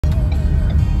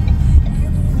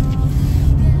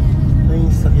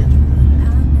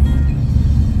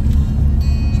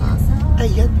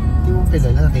Ayan, hindi mo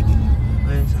kilala, nakikita.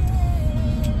 Ayun sa...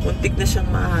 Muntik na siyang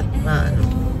ano.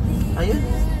 Ayun.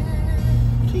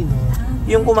 Sino?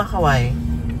 Yung kumakaway,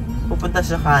 pupunta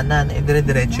sa kanan, eh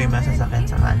dire-diretso yung masasakyan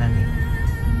sa kanan eh.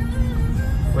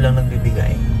 Walang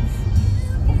nagbibigay.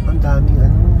 Ang daming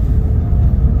ano.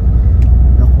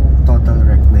 Naku, total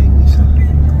wreck na yung isa.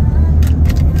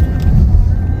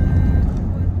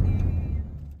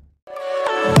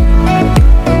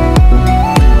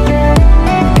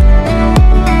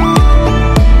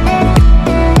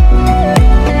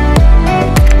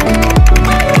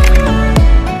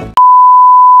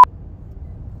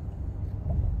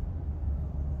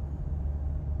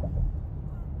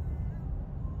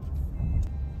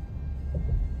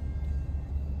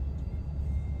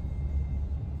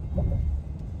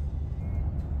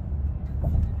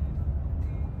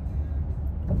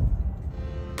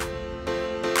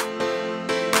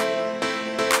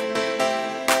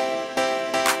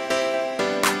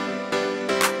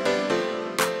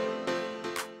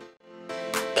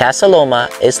 Casa Loma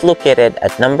is located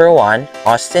at number 1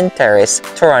 Austin Terrace,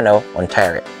 Toronto,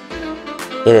 Ontario.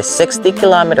 It is 60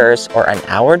 kilometers or an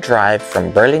hour drive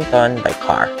from Burlington by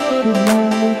car.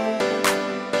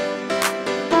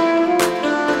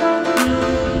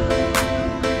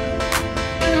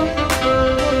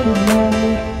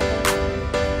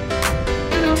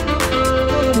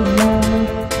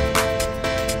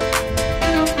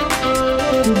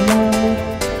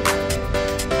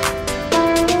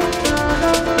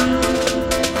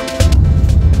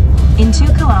 In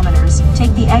 2 kilometers, take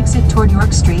the exit toward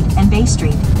York Street and Bay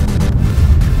Street.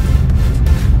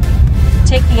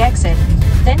 Take the exit,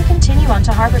 then continue on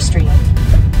to Harbor Street.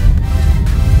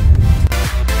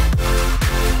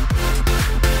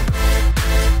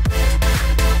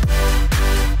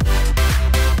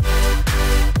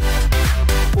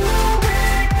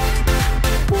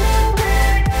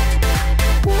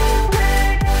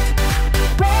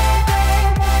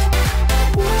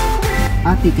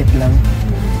 Ticket lang.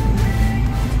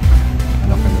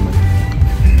 Alam ka naman.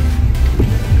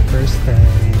 First time.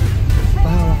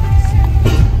 Wow.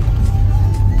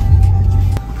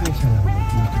 Ay, salamat.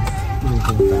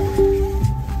 Dito tayo.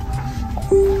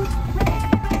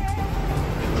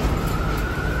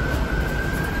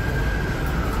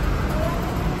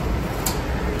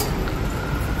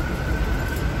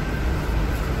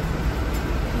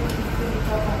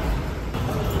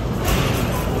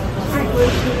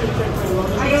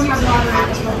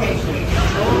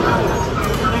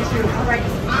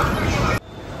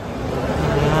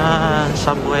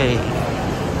 Subway.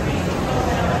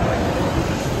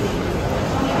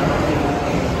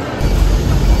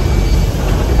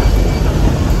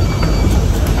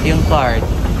 Yung card.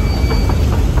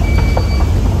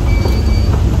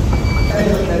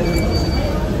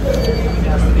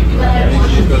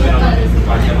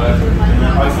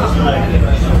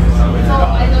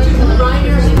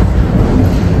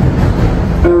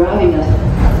 Arriving at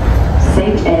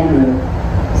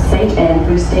St.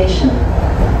 Andrew Station.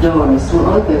 Doors will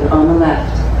open on the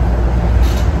left.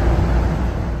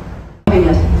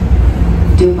 Arriving at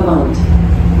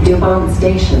DuPont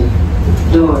Station.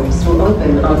 Doors will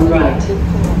open on the right.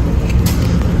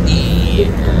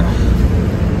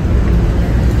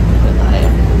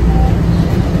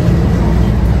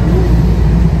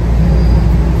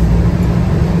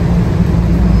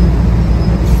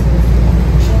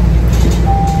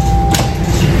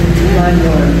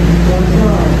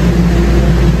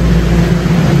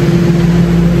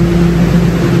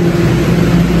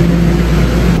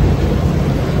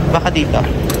 Baka dito.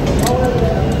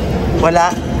 Wala.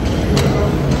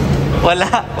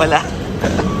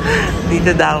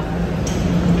 Dito daw.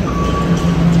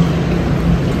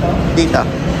 Dito.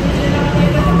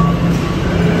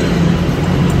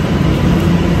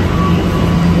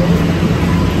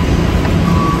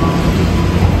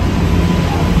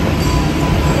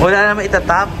 Wala naman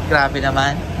itatap. Grabe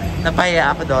naman.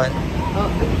 Napahiya ako doon.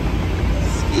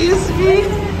 Excuse me.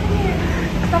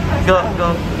 Go.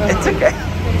 It's okay.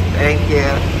 Thank you.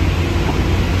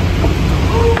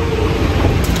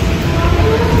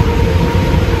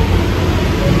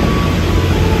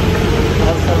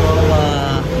 Casa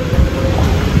Loma.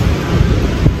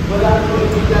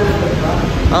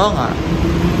 Oo nga.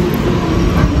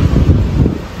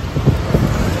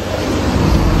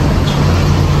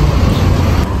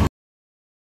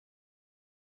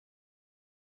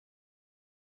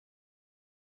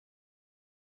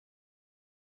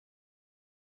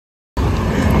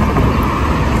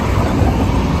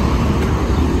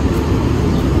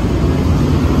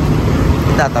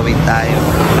 Tatawid tayo.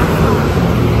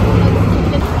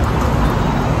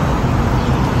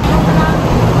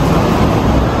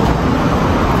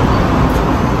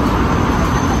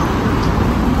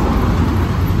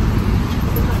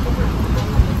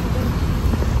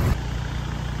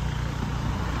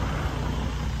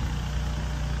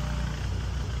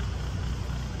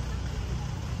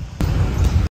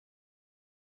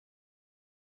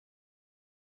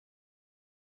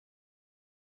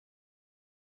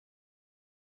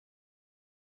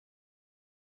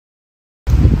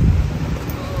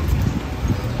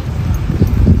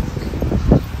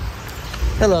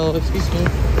 Hello, excuse me.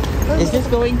 Is this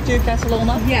going to Casa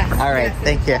Loma? Yes. All right, yes,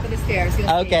 thank you. Top of the stairs. You'll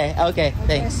see Okay, okay,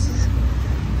 thanks.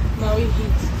 Maui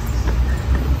Beach.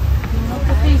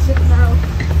 Okay, sit down.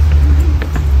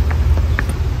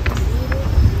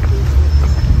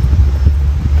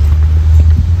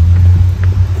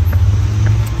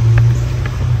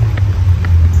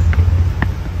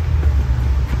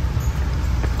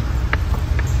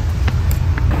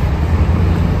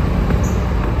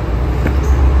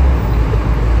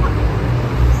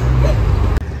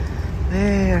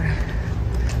 There.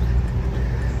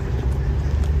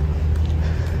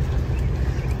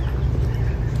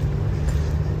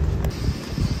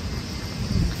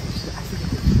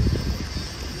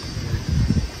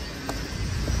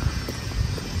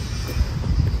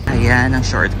 Ayan ang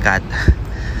shortcut.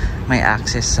 May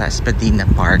access sa Spadina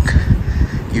Park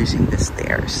using the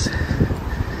stairs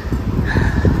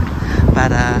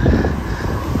para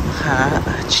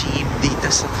maka-achieve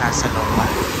dito sa Casa Loma.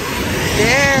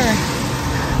 There!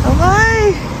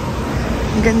 Okay!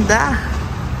 Ang ganda!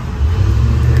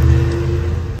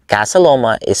 Casa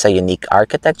Loma is a unique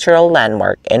architectural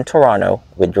landmark in Toronto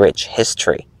with rich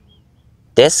history.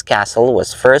 This castle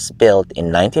was first built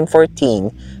in 1914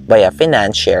 by a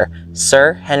financier,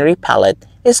 Sir Henry Pelatt,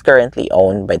 is currently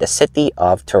owned by the City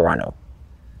of Toronto.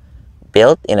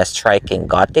 Built in a striking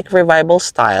Gothic Revival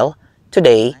style,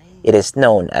 today it is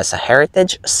known as a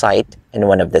heritage site and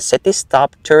one of the city's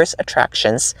top tourist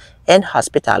attractions and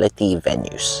hospitality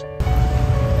venues.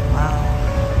 Wow.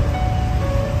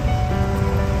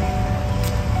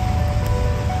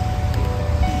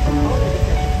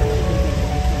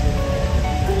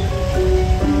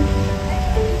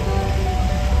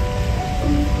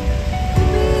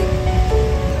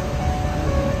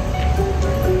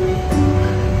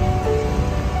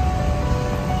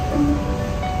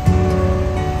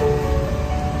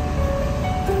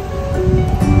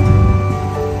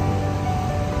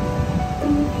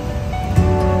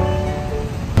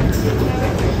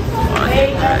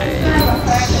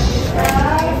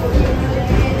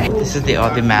 This is the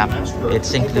Audi map.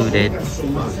 It's included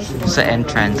sa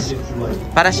entrance.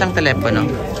 Para siyang telepono.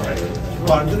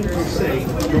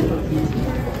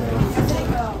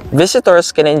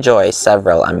 Visitors can enjoy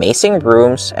several amazing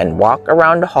rooms and walk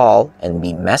around the hall and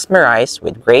be mesmerized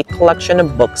with great collection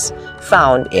of books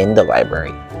found in the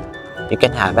library. You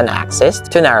can have an access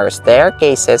to narrow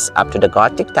staircases up to the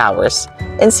Gothic towers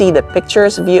and see the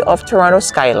picturesque view of Toronto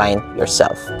skyline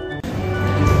yourself.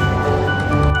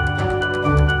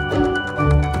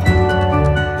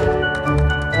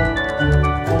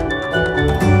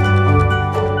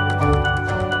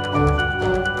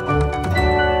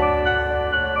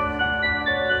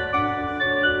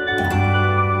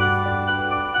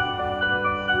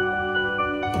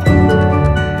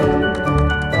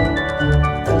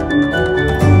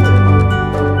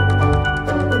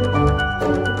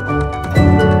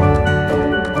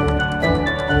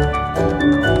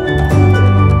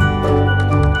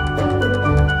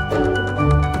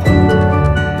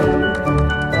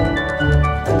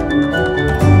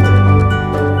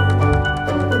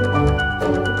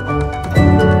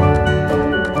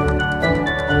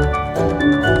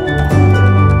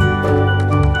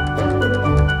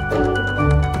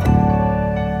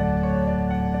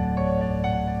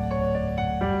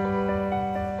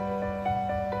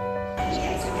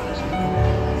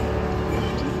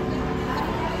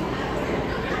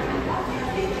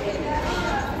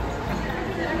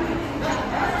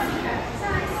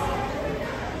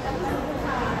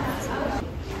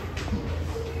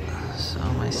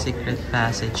 Secret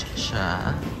passage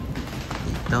siya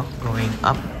dito, going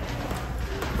up.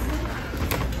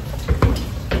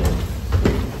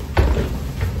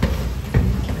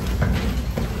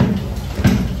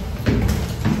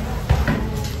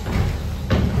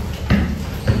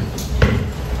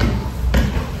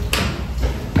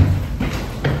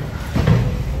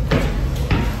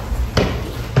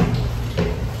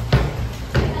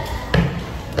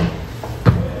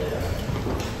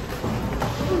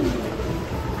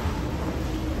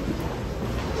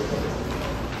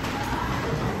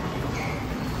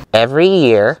 Every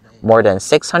year, more than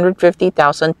 650,000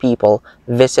 people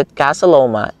visit Casa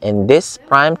Loma, and this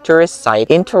prime tourist site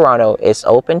in Toronto is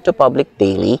open to public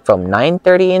daily from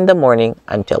 9:30 in the morning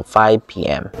until 5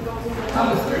 p.m.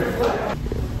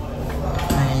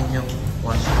 Ayan yung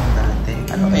washroom dati.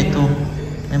 Ano ito?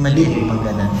 May maliit pang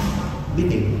ganan.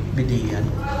 Bidet yan.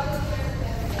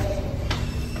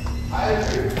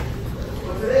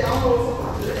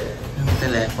 Yung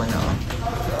telepono.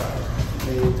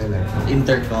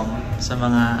 Intercom sa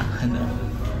mga ano.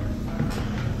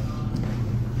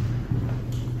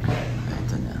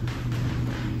 Ito na.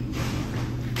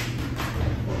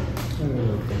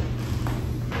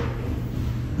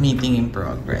 Meeting in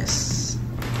progress.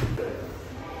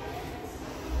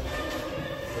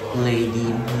 Lady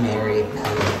Mary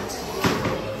Pelatt.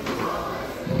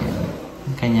 Ayan.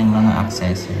 Ang kanyang mga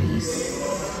accessories.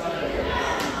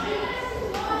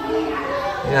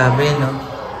 Grabe, no?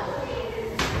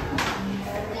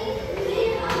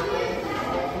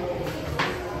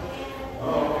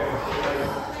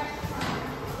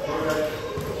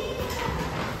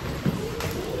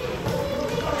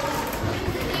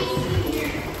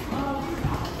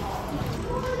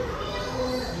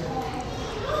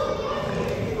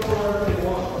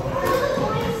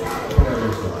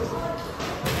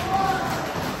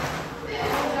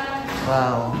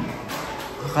 Wow.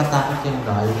 Kakatakot yung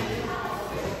doll.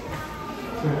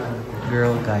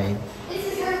 Girl guide.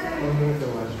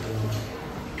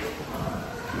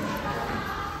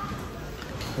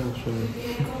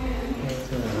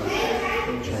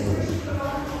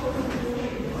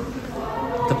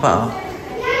 Ito pa, oh.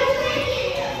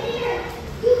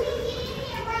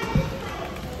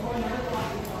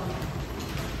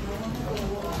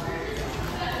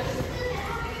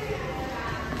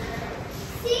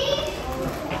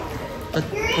 At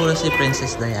puro si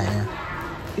Princess Diana.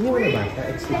 Hindi mo na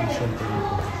bata, exhibition ko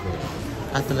dito.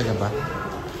 Ah, talaga ba?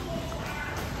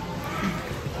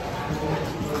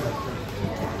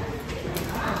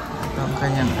 Ito ang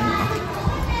kanyang ano.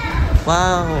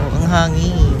 Wow! Ang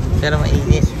hangin! Pero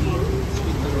mainit.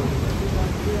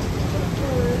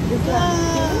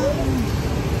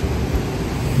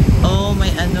 Oh,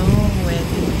 may ano,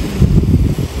 wedding.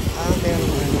 Ah,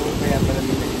 meron ano, kaya pala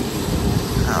nila.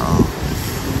 Oo.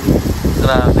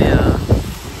 Grabe, ah.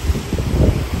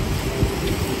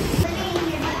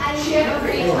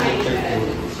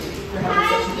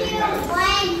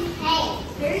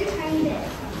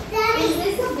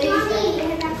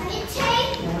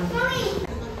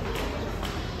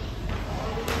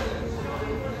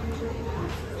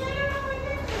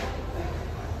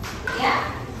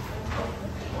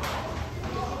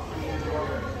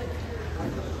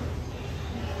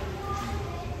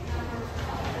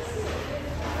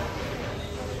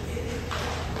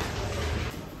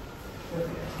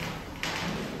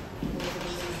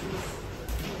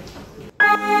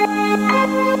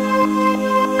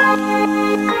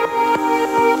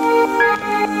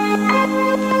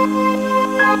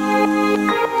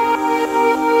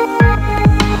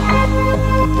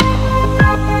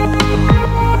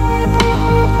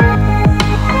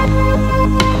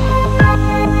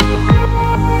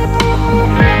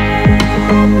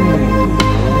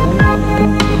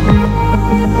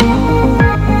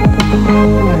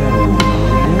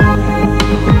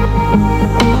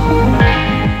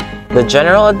 The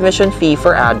general admission fee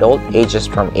for adult ages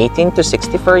from 18 to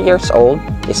 64 years old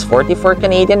is 44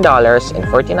 Canadian dollars and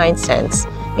 49 cents,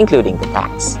 including the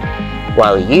tax,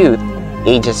 while youth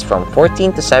ages from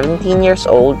 14 to 17 years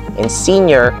old and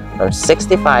senior from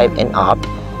 65 and up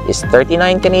is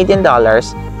 39 Canadian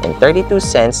dollars and 32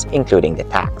 cents, including the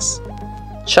tax.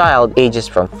 Child ages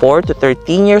from 4 to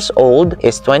 13 years old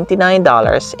is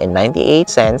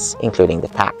 $29.98, including the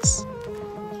tax.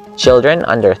 Children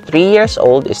under 3 years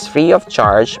old is free of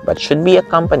charge but should be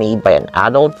accompanied by an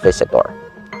adult visitor.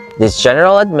 This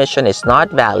general admission is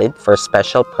not valid for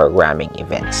special programming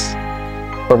events.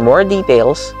 For more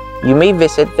details, you may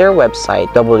visit their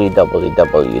website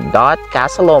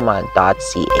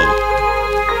www.casaloma.ca.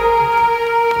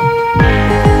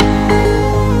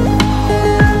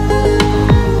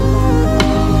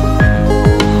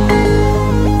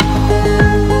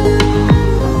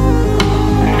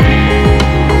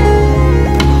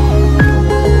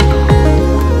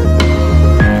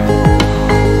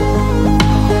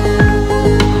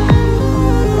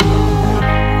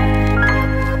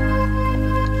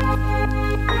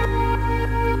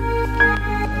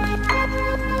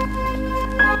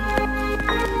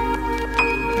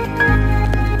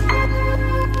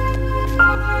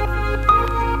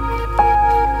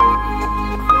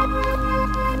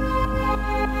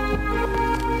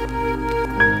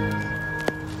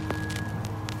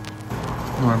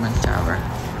 Norman Tower.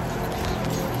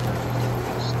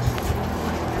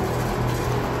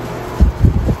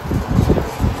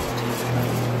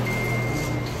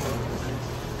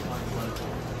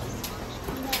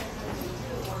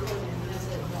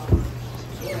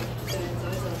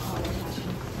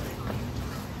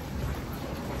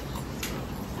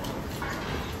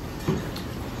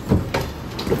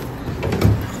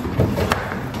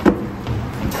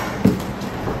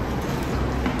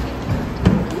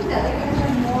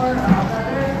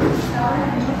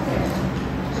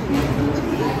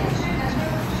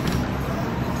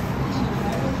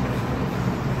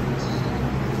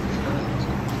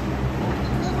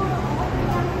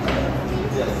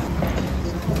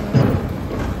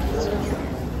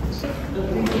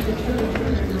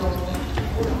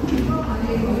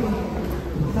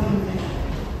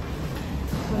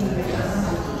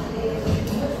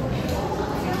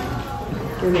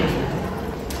 Ito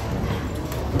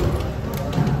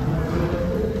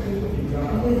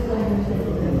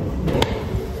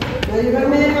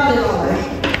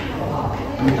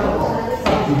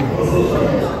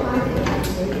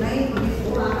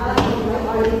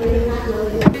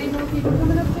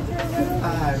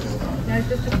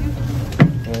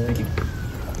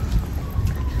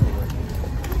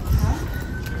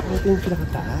yung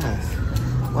pinakataas.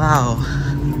 Wow.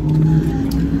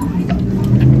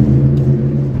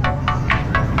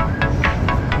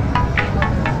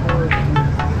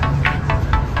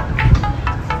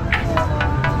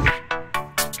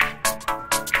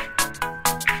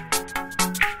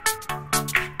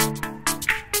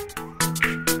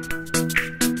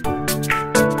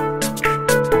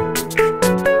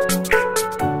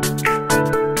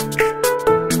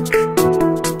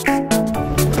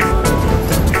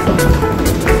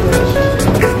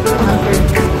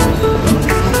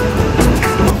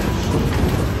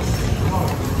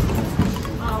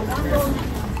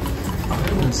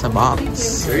 Sa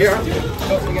box. Here you are.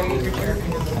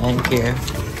 Thank you.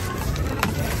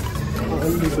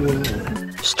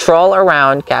 Stroll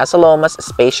around Casa Loma's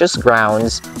spacious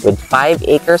grounds with 5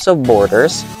 acres of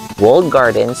borders, walled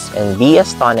gardens, and be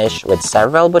astonished with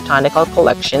several botanical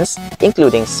collections,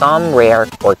 including some rare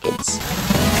orchids.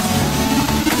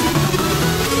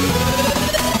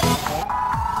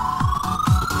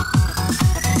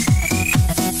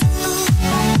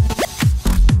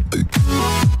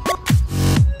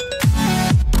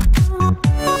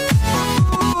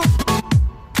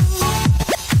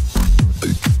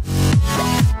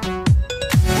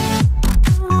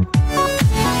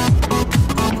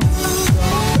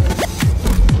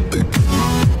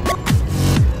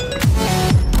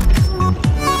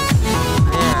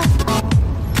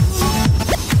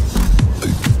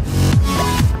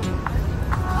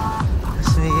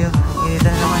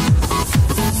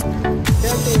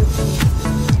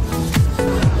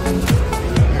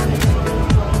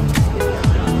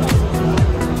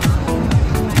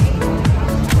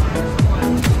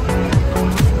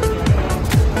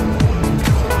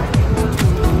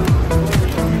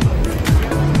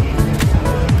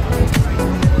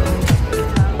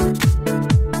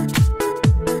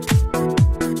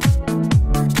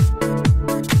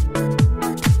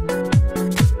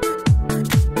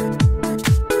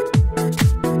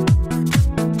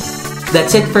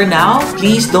 That's it for now.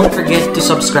 Please don't forget to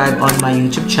subscribe on my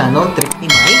YouTube channel, Trip ni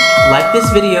Mike. Like this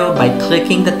video by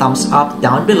clicking the thumbs up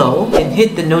down below and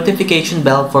hit the notification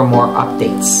bell for more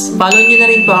updates. Follow nyo na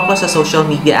rin po ako sa social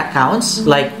media accounts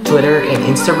like Twitter and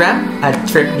Instagram at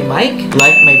Trip ni Mike.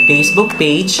 Like my Facebook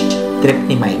page, Trip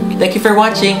ni Mike. Thank you for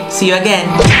watching. See you again!